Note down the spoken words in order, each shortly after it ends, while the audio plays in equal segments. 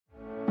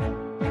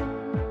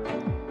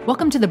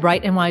Welcome to the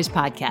Bright and Wise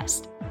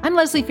podcast. I'm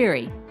Leslie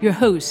Ferry, your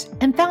host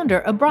and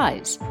founder of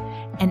Brise,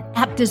 an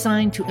app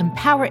designed to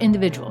empower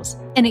individuals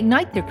and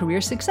ignite their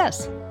career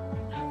success.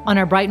 On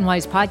our Bright and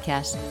Wise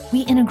podcast,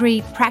 we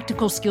integrate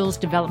practical skills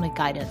development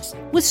guidance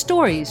with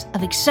stories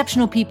of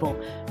exceptional people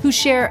who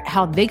share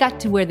how they got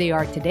to where they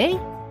are today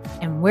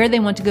and where they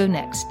want to go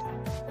next.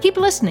 Keep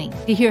listening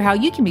to hear how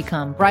you can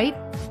become bright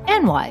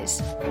and wise.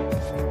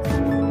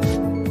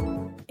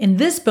 In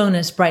this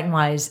bonus Bright and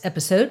Wise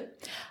episode,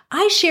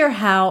 I share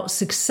how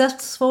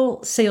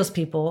successful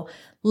salespeople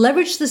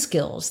leverage the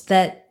skills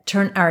that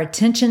turn our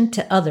attention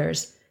to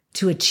others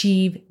to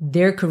achieve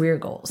their career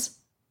goals.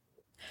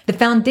 The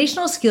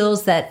foundational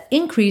skills that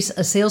increase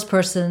a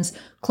salesperson's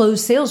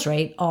closed sales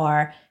rate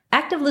are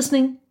active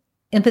listening,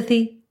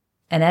 empathy,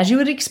 and as you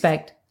would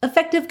expect,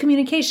 effective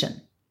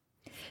communication.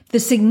 The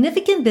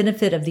significant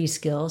benefit of these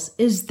skills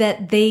is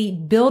that they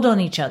build on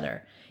each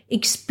other,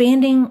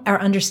 expanding our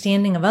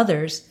understanding of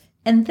others,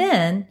 and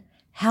then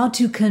how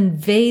to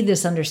convey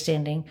this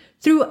understanding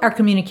through our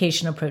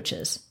communication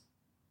approaches.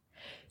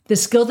 The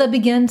skill that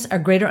begins our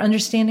greater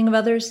understanding of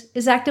others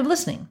is active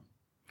listening.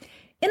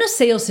 In a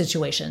sales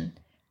situation,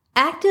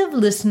 active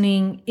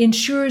listening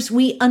ensures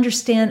we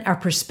understand our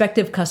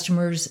prospective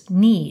customers'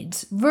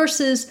 needs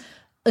versus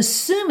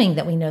assuming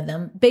that we know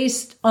them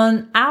based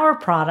on our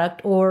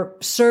product or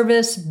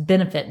service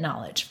benefit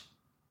knowledge.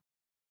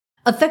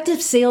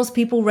 Effective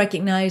salespeople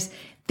recognize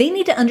they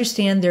need to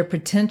understand their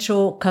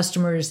potential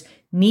customers'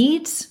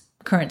 needs,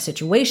 current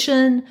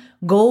situation,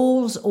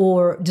 goals,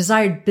 or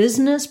desired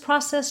business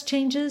process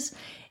changes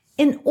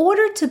in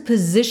order to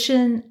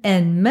position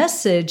and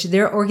message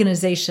their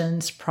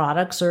organization's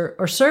products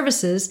or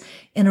services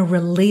in a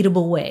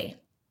relatable way.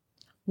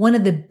 One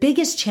of the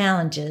biggest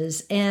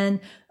challenges and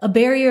a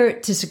barrier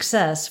to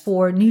success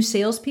for new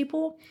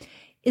salespeople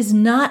is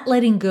not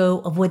letting go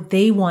of what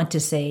they want to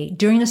say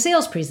during a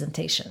sales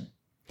presentation.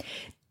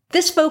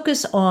 This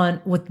focus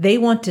on what they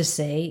want to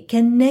say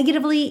can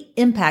negatively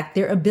impact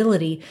their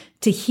ability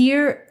to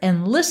hear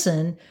and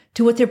listen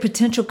to what their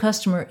potential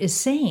customer is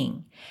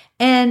saying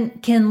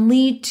and can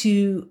lead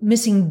to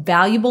missing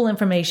valuable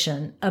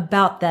information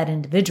about that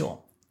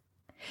individual.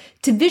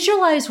 To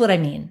visualize what I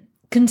mean,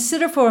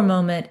 consider for a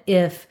moment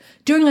if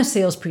during a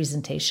sales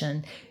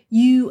presentation,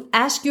 you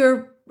ask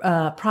your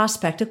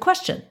prospect a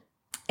question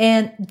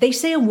and they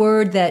say a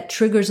word that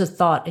triggers a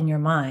thought in your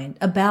mind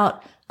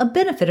about a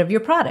benefit of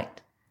your product.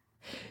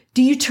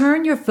 Do you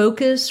turn your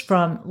focus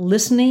from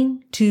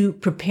listening to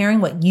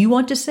preparing what you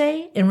want to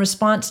say in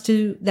response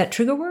to that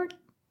trigger word?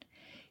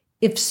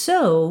 If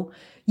so,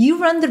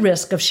 you run the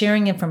risk of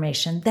sharing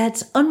information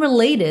that's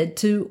unrelated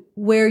to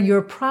where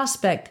your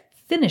prospect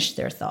finished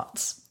their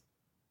thoughts.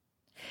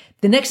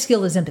 The next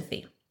skill is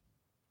empathy.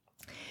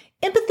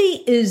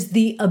 Empathy is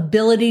the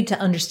ability to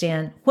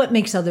understand what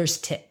makes others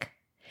tick.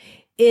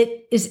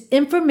 It is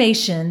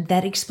information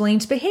that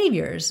explains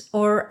behaviors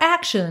or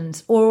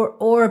actions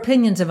or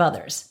opinions of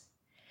others.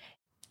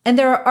 And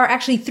there are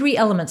actually three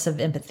elements of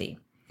empathy.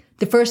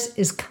 The first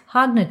is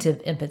cognitive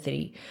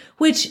empathy,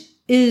 which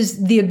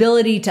is the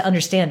ability to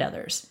understand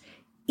others,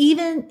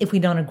 even if we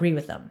don't agree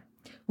with them.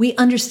 We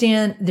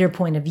understand their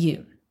point of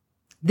view.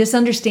 This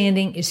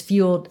understanding is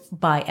fueled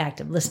by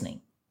active listening.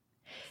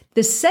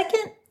 The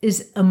second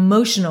is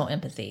emotional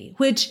empathy,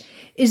 which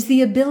is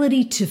the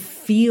ability to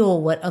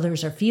feel what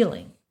others are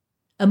feeling.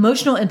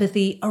 Emotional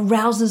empathy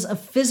arouses a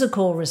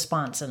physical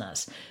response in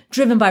us,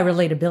 driven by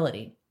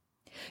relatability.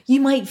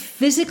 You might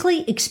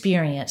physically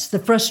experience the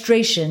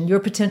frustration your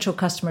potential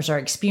customers are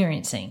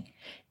experiencing,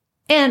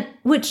 and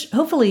which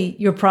hopefully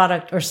your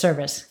product or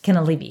service can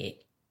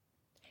alleviate.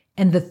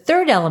 And the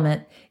third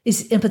element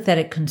is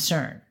empathetic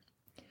concern,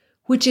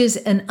 which is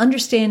an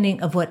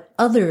understanding of what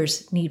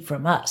others need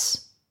from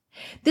us.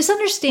 This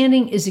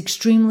understanding is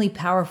extremely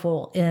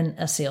powerful in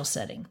a sales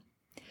setting.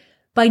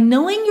 By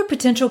knowing your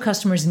potential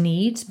customers'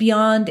 needs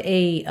beyond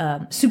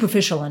a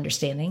superficial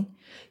understanding,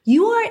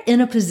 you are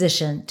in a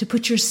position to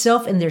put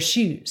yourself in their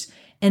shoes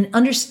and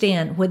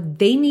understand what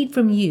they need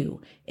from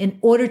you in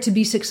order to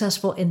be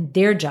successful in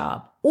their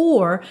job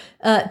or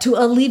to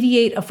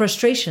alleviate a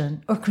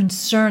frustration or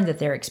concern that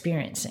they're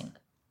experiencing.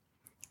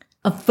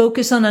 A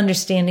focus on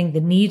understanding the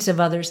needs of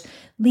others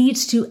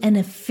leads to an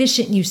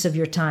efficient use of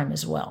your time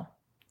as well.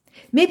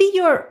 Maybe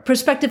your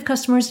prospective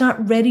customer is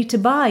not ready to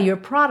buy your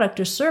product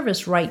or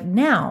service right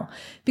now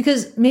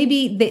because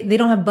maybe they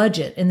don't have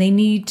budget and they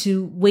need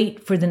to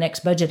wait for the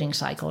next budgeting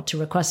cycle to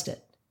request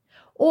it.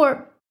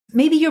 Or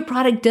maybe your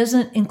product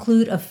doesn't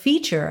include a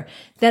feature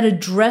that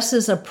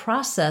addresses a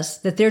process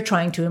that they're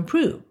trying to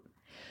improve.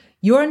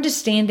 Your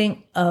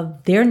understanding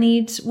of their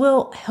needs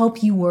will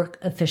help you work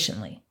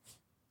efficiently.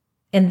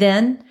 And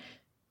then,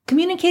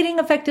 communicating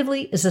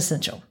effectively is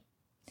essential.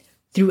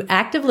 Through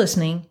active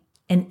listening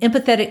and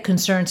empathetic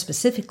concern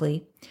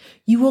specifically,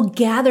 you will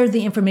gather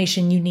the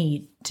information you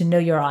need to know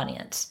your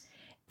audience.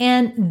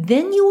 And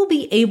then you will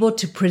be able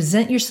to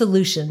present your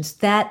solutions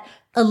that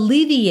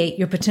alleviate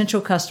your potential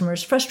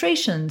customers'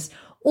 frustrations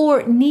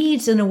or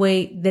needs in a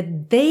way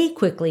that they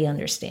quickly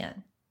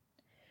understand.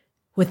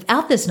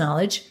 Without this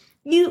knowledge,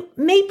 You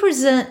may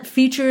present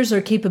features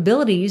or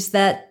capabilities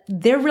that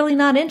they're really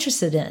not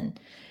interested in,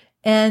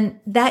 and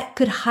that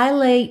could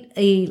highlight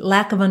a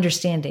lack of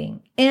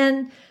understanding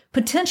and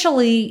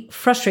potentially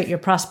frustrate your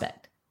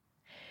prospect.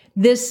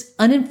 This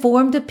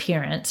uninformed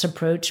appearance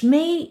approach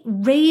may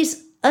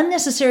raise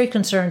unnecessary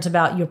concerns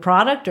about your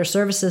product or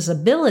service's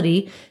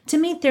ability to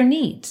meet their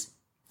needs,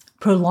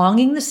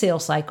 prolonging the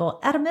sales cycle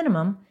at a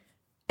minimum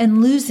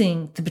and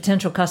losing the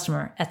potential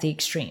customer at the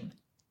extreme.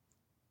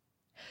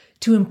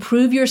 To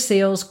improve your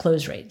sales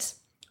close rates,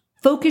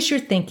 focus your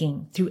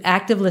thinking through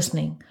active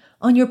listening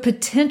on your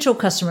potential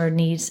customer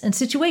needs and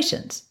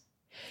situations.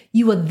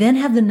 You will then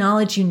have the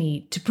knowledge you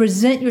need to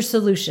present your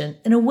solution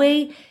in a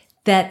way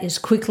that is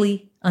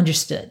quickly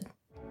understood.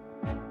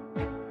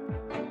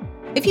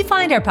 If you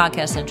find our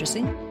podcast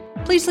interesting,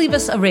 please leave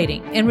us a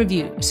rating and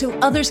review so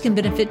others can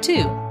benefit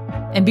too.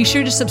 And be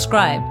sure to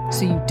subscribe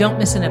so you don't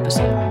miss an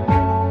episode.